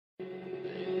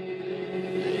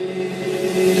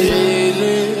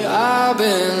Lately, I've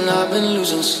been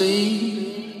losing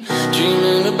sleep,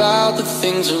 dreaming about the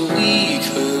things that we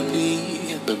could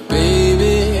be. But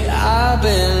baby, I've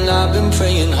been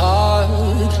praying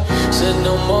hard. Said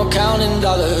no more counting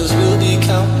dollars, we'll be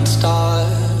counting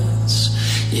stars.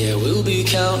 Yeah, we'll be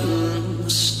counting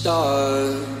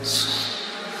stars.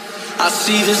 I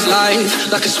see this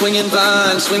life like a swinging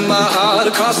vine, swing my heart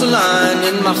across the line.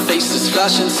 In my face is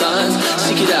flashing signs,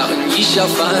 seek it out and ye shall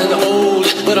find. Old,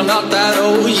 but I'm not that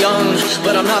old. Young,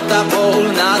 but I'm not that bold.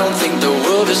 And I don't think the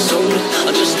world is sold,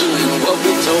 I'm just doing what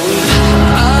we're told.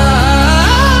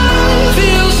 I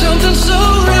feel something so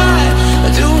right,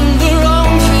 doing the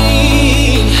wrong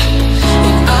thing.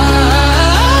 And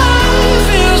I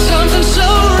feel something so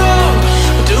wrong,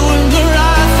 doing the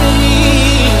right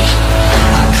thing.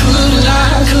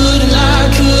 I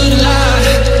couldn't lie.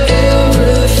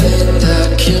 Everything that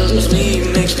kills me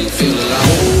makes me feel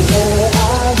alive.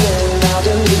 I've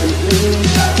been living,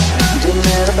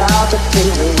 dreaming about the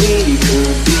things that we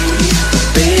could be.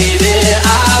 Baby,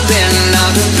 I've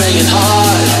been praying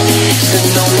hard. Said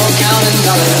no more counting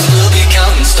dollars, we'll be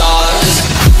counting stars.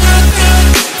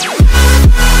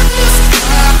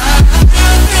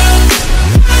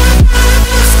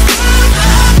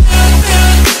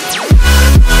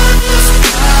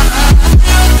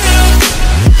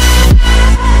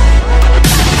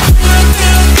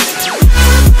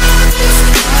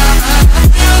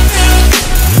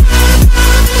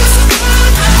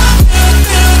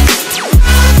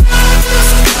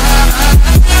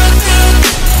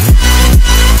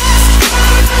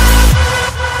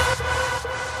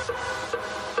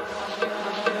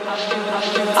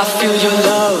 I feel your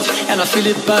love, and I feel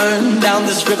it burn down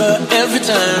this river every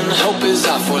turn. Hope is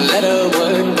our four-letter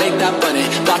word, make that money,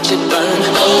 watch it burn.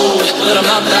 Old, but I'm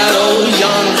not that old.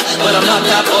 Young, but I'm not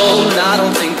that old. And I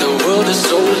don't think the world is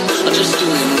sold, I'm just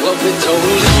doing what we're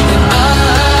told. And